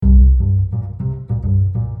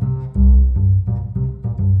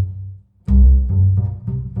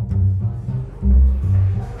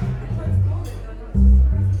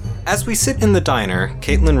As we sit in the diner,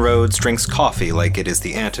 Caitlin Rhodes drinks coffee like it is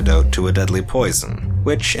the antidote to a deadly poison,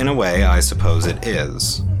 which, in a way, I suppose it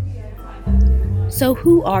is. So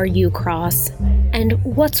who are you, Cross? And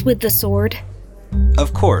what's with the sword?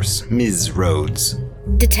 Of course, Ms. Rhodes.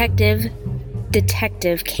 Detective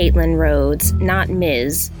Caitlin Rhodes, not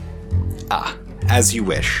Ms. Ah, as you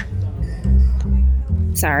wish.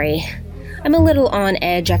 Sorry. I'm a little on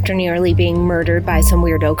edge after nearly being murdered by some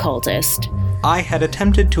weirdo cultist. I had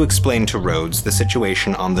attempted to explain to Rhodes the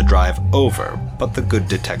situation on the drive over, but the good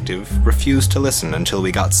detective refused to listen until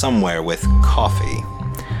we got somewhere with coffee.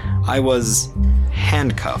 I was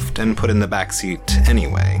handcuffed and put in the back seat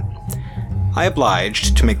anyway. I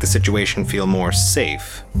obliged to make the situation feel more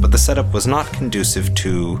safe, but the setup was not conducive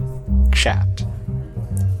to chat.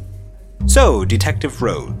 So, Detective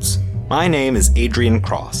Rhodes, my name is Adrian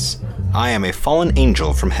Cross. I am a fallen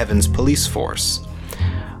angel from Heaven's police force.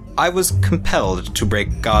 I was compelled to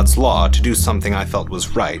break God's law to do something I felt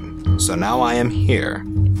was right, so now I am here.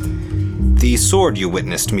 The sword you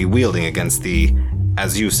witnessed me wielding against the,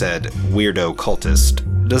 as you said, weirdo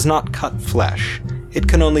cultist, does not cut flesh. It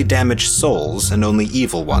can only damage souls, and only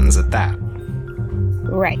evil ones at that.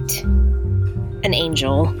 Right. An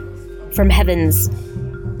angel. From Heaven's...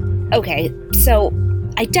 Okay, so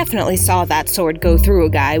I definitely saw that sword go through a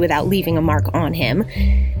guy without leaving a mark on him.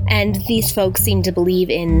 And these folks seem to believe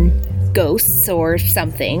in ghosts or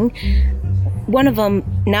something. One of them,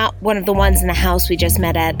 not one of the ones in the house we just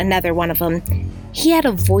met at, another one of them, he had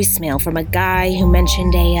a voicemail from a guy who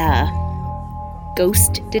mentioned a,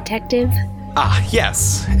 ghost detective. Ah,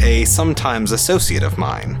 yes, a sometimes associate of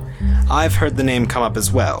mine. I've heard the name come up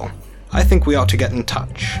as well. I think we ought to get in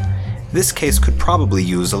touch. This case could probably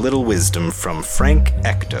use a little wisdom from Frank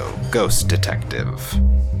Ecto, ghost detective.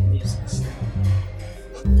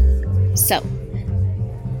 So,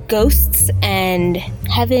 ghosts and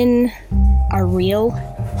heaven are real?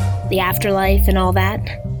 The afterlife and all that?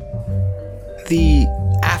 The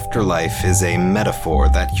afterlife is a metaphor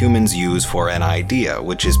that humans use for an idea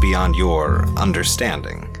which is beyond your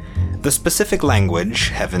understanding. The specific language,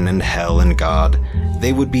 heaven and hell and God,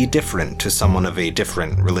 they would be different to someone of a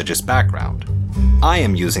different religious background. I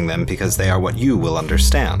am using them because they are what you will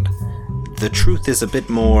understand. The truth is a bit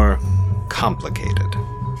more complicated.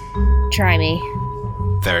 Try me.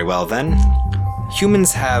 Very well then.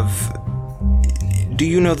 Humans have... Do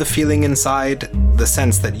you know the feeling inside? The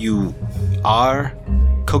sense that you are?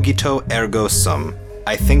 Cogito ergo sum.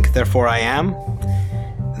 I think, therefore I am?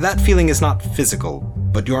 That feeling is not physical,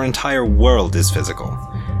 but your entire world is physical.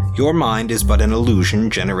 Your mind is but an illusion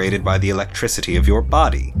generated by the electricity of your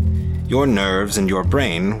body. Your nerves and your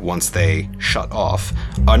brain, once they shut off,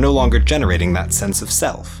 are no longer generating that sense of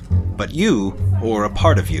self. But you, or a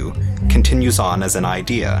part of you, continues on as an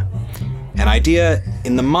idea. An idea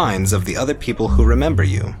in the minds of the other people who remember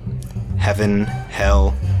you. Heaven,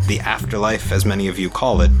 hell, the afterlife, as many of you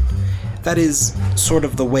call it. That is sort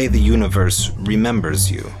of the way the universe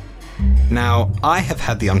remembers you. Now, I have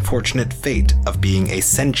had the unfortunate fate of being a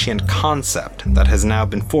sentient concept that has now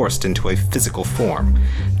been forced into a physical form,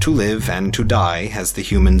 to live and to die as the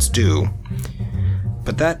humans do.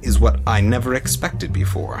 But that is what I never expected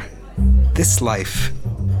before. This life,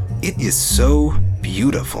 it is so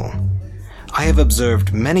beautiful. I have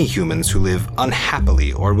observed many humans who live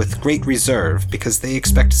unhappily or with great reserve because they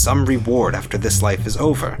expect some reward after this life is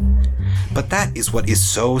over. But that is what is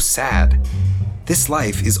so sad. This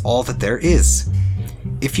life is all that there is.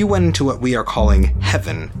 If you went into what we are calling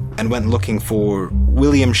heaven and went looking for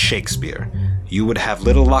William Shakespeare, you would have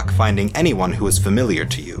little luck finding anyone who is familiar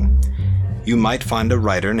to you. You might find a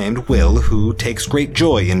writer named Will who takes great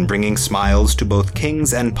joy in bringing smiles to both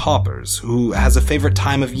kings and paupers, who has a favorite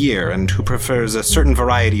time of year and who prefers a certain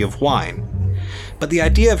variety of wine. But the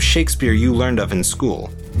idea of Shakespeare you learned of in school,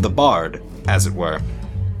 the bard, as it were,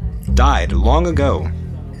 died long ago.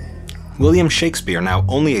 William Shakespeare now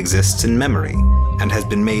only exists in memory and has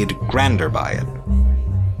been made grander by it.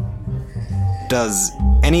 Does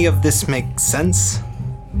any of this make sense?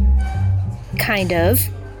 Kind of.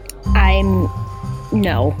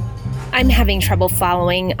 No. I'm having trouble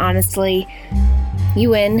following, honestly.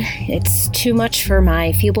 You win. It's too much for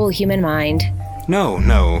my feeble human mind.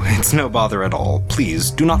 No, it's no bother at all.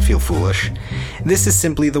 Please, do not feel foolish. This is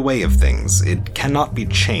simply the way of things. It cannot be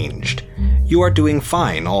changed. You are doing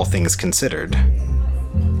fine, all things considered.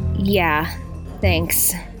 Yeah,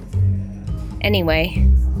 thanks. Anyway,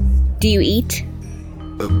 do you eat?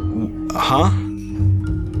 Huh?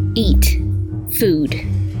 Eat. Food.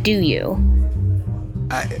 Do you?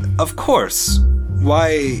 Of course.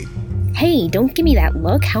 Why... Hey, don't give me that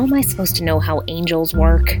look. How am I supposed to know how angels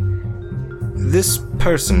work? This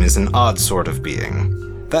person is an odd sort of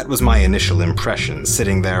being. That was my initial impression,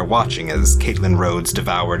 sitting there watching as Caitlin Rhodes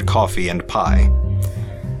devoured coffee and pie.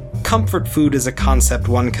 Comfort food is a concept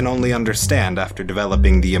one can only understand after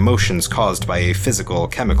developing the emotions caused by a physical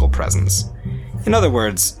chemical presence. In other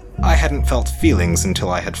words, I hadn't felt feelings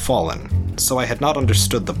until I had fallen, so I had not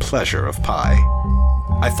understood the pleasure of pie.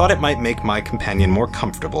 I thought it might make my companion more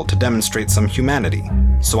comfortable to demonstrate some humanity,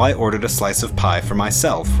 so I ordered a slice of pie for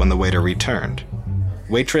myself when the waiter returned.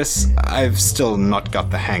 Waitress, I've still not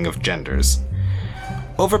got the hang of genders.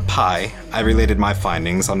 Over pie, I related my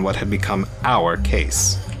findings on what had become our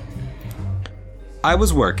case. I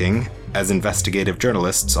was working, as investigative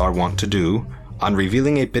journalists are wont to do, on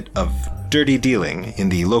revealing a bit of dirty dealing in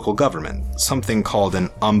the local government. Something called an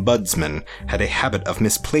ombudsman had a habit of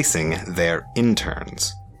misplacing their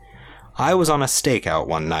interns. I was on a stakeout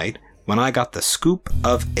one night when I got the scoop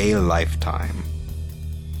of a lifetime.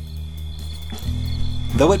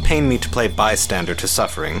 Though it pained me to play bystander to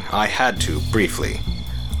suffering, I had to, briefly.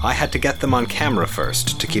 I had to get them on camera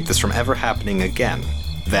first to keep this from ever happening again,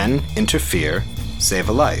 then interfere, save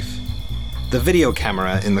a life. The video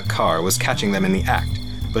camera in the car was catching them in the act,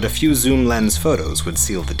 but a few zoom lens photos would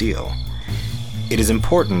seal the deal. It is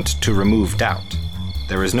important to remove doubt.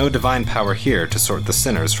 There is no divine power here to sort the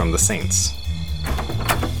sinners from the saints.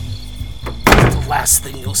 The last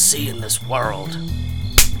thing you'll see in this world.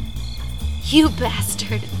 You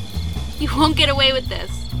bastard. You won't get away with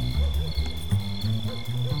this.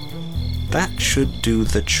 That should do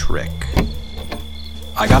the trick.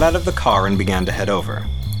 I got out of the car and began to head over.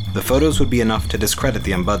 The photos would be enough to discredit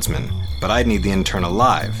the ombudsman, but I'd need the intern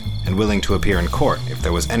alive and willing to appear in court if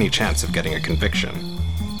there was any chance of getting a conviction.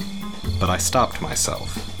 But I stopped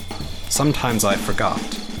myself. Sometimes I forgot.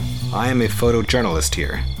 I am a photojournalist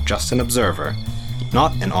here, just an observer,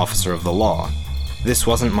 not an officer of the law. This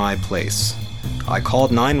wasn't my place. I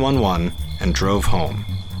called 911 and drove home.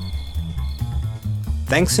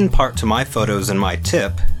 Thanks in part to my photos and my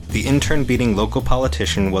tip, the intern beating local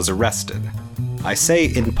politician was arrested. I say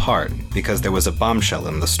in part because there was a bombshell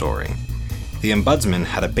in the story. The ombudsman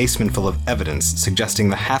had a basement full of evidence suggesting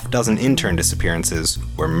the half-dozen intern disappearances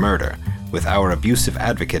were murder, with our abusive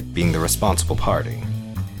advocate being the responsible party.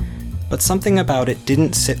 But something about it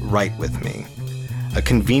didn't sit right with me. A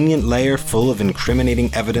convenient layer full of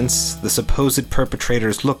incriminating evidence, the supposed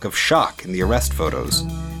perpetrator's look of shock in the arrest photos.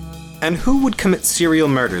 And who would commit serial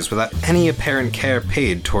murders without any apparent care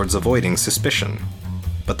paid towards avoiding suspicion?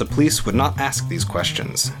 But the police would not ask these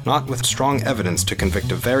questions, not with strong evidence to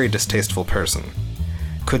convict a very distasteful person.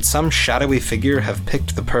 Could some shadowy figure have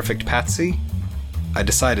picked the perfect patsy? I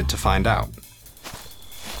decided to find out.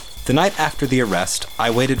 The night after the arrest, I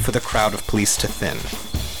waited for the crowd of police to thin.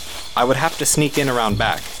 I would have to sneak in around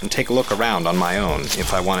back and take a look around on my own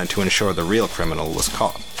if I wanted to ensure the real criminal was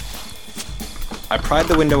caught. I pried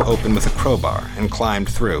the window open with a crowbar and climbed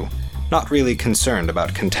through, not really concerned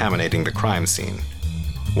about contaminating the crime scene.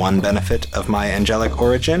 One benefit of my angelic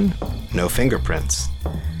origin? No fingerprints.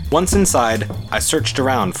 Once inside, I searched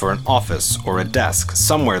around for an office or a desk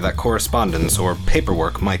somewhere that correspondence or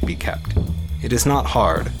paperwork might be kept. It is not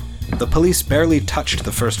hard. The police barely touched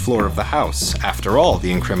the first floor of the house. After all,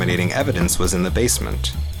 the incriminating evidence was in the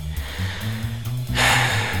basement.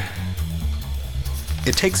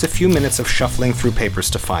 It takes a few minutes of shuffling through papers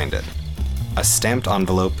to find it. A stamped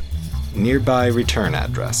envelope, nearby return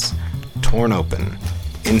address, torn open.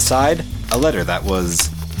 Inside, a letter that was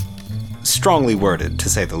strongly worded, to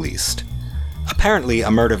say the least. Apparently,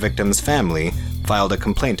 a murder victim's family filed a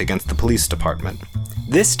complaint against the police department.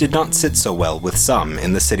 This did not sit so well with some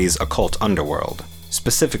in the city's occult underworld,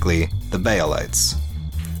 specifically the Baalites.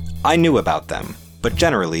 I knew about them, but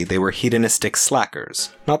generally they were hedonistic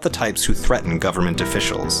slackers, not the types who threaten government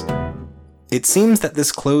officials. It seems that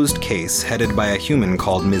this closed case, headed by a human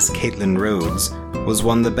called Ms. Caitlin Rhodes, was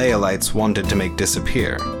one the Baalites wanted to make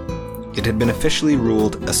disappear. It had been officially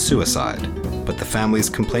ruled a suicide, but the family's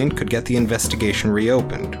complaint could get the investigation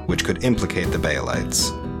reopened, which could implicate the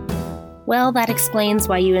Baalites. Well, that explains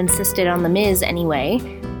why you insisted on the Ms. anyway.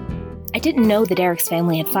 I didn't know that Eric's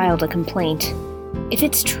family had filed a complaint. If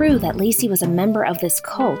it's true that Lacey was a member of this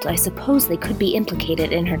cult, I suppose they could be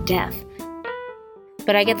implicated in her death.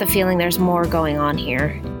 But I get the feeling there's more going on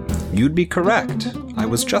here. You'd be correct. I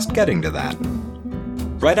was just getting to that.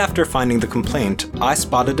 Right after finding the complaint, I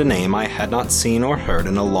spotted a name I had not seen or heard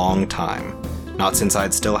in a long time. Not since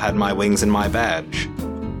I'd still had my wings and my badge.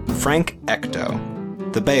 Frank Ecto.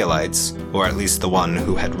 The Baalites, or at least the one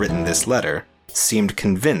who had written this letter, seemed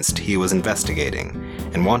convinced he was investigating,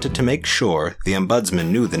 and wanted to make sure the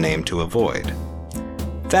ombudsman knew the name to avoid.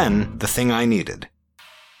 Then, the thing I needed.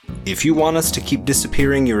 If you want us to keep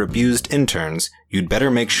disappearing your abused interns, you'd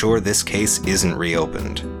better make sure this case isn't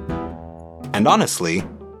reopened. And honestly,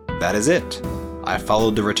 that is it. I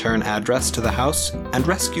followed the return address to the house and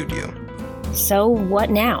rescued you. So what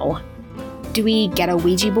now? Do we get a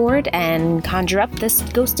Ouija board and conjure up this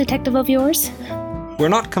ghost detective of yours? We're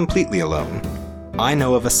not completely alone. I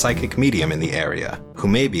know of a psychic medium in the area who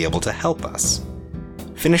may be able to help us.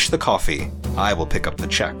 Finish the coffee. I will pick up the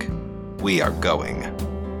check. We are going.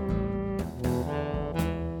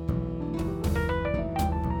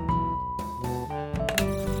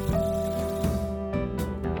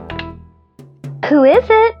 Who is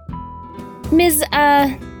it? Ms.,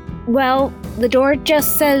 well, the door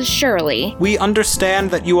just says Shirley. We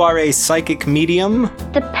understand that you are a psychic medium.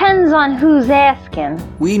 Depends on who's asking.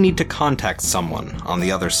 We need to contact someone on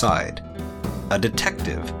the other side. A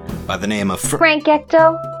detective by the name of Frank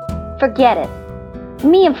Ecto? Forget it.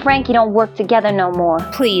 Me and Frankie don't work together no more.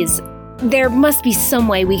 Please, there must be some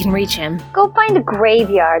way we can reach him. Go find a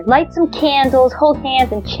graveyard, light some candles, hold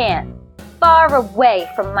hands and chant. Far away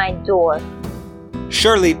from my door.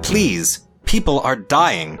 Shirley, please. People are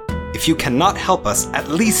dying. If you cannot help us, at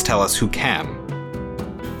least tell us who can.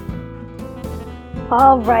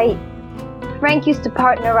 All right. Frank used to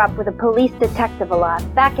partner up with a police detective a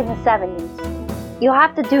lot, back in the 70s. You'll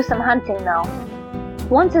have to do some hunting, though.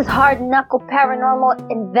 Once his hard-knuckle paranormal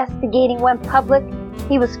investigating went public,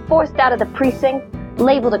 he was forced out of the precinct,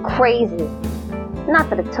 labeled a crazy. Not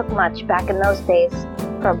that it took much back in those days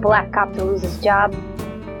for a black cop to lose his job.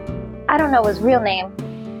 I don't know his real name,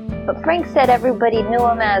 but Frank said everybody knew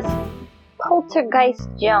him as Poltergeist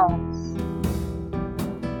Jones.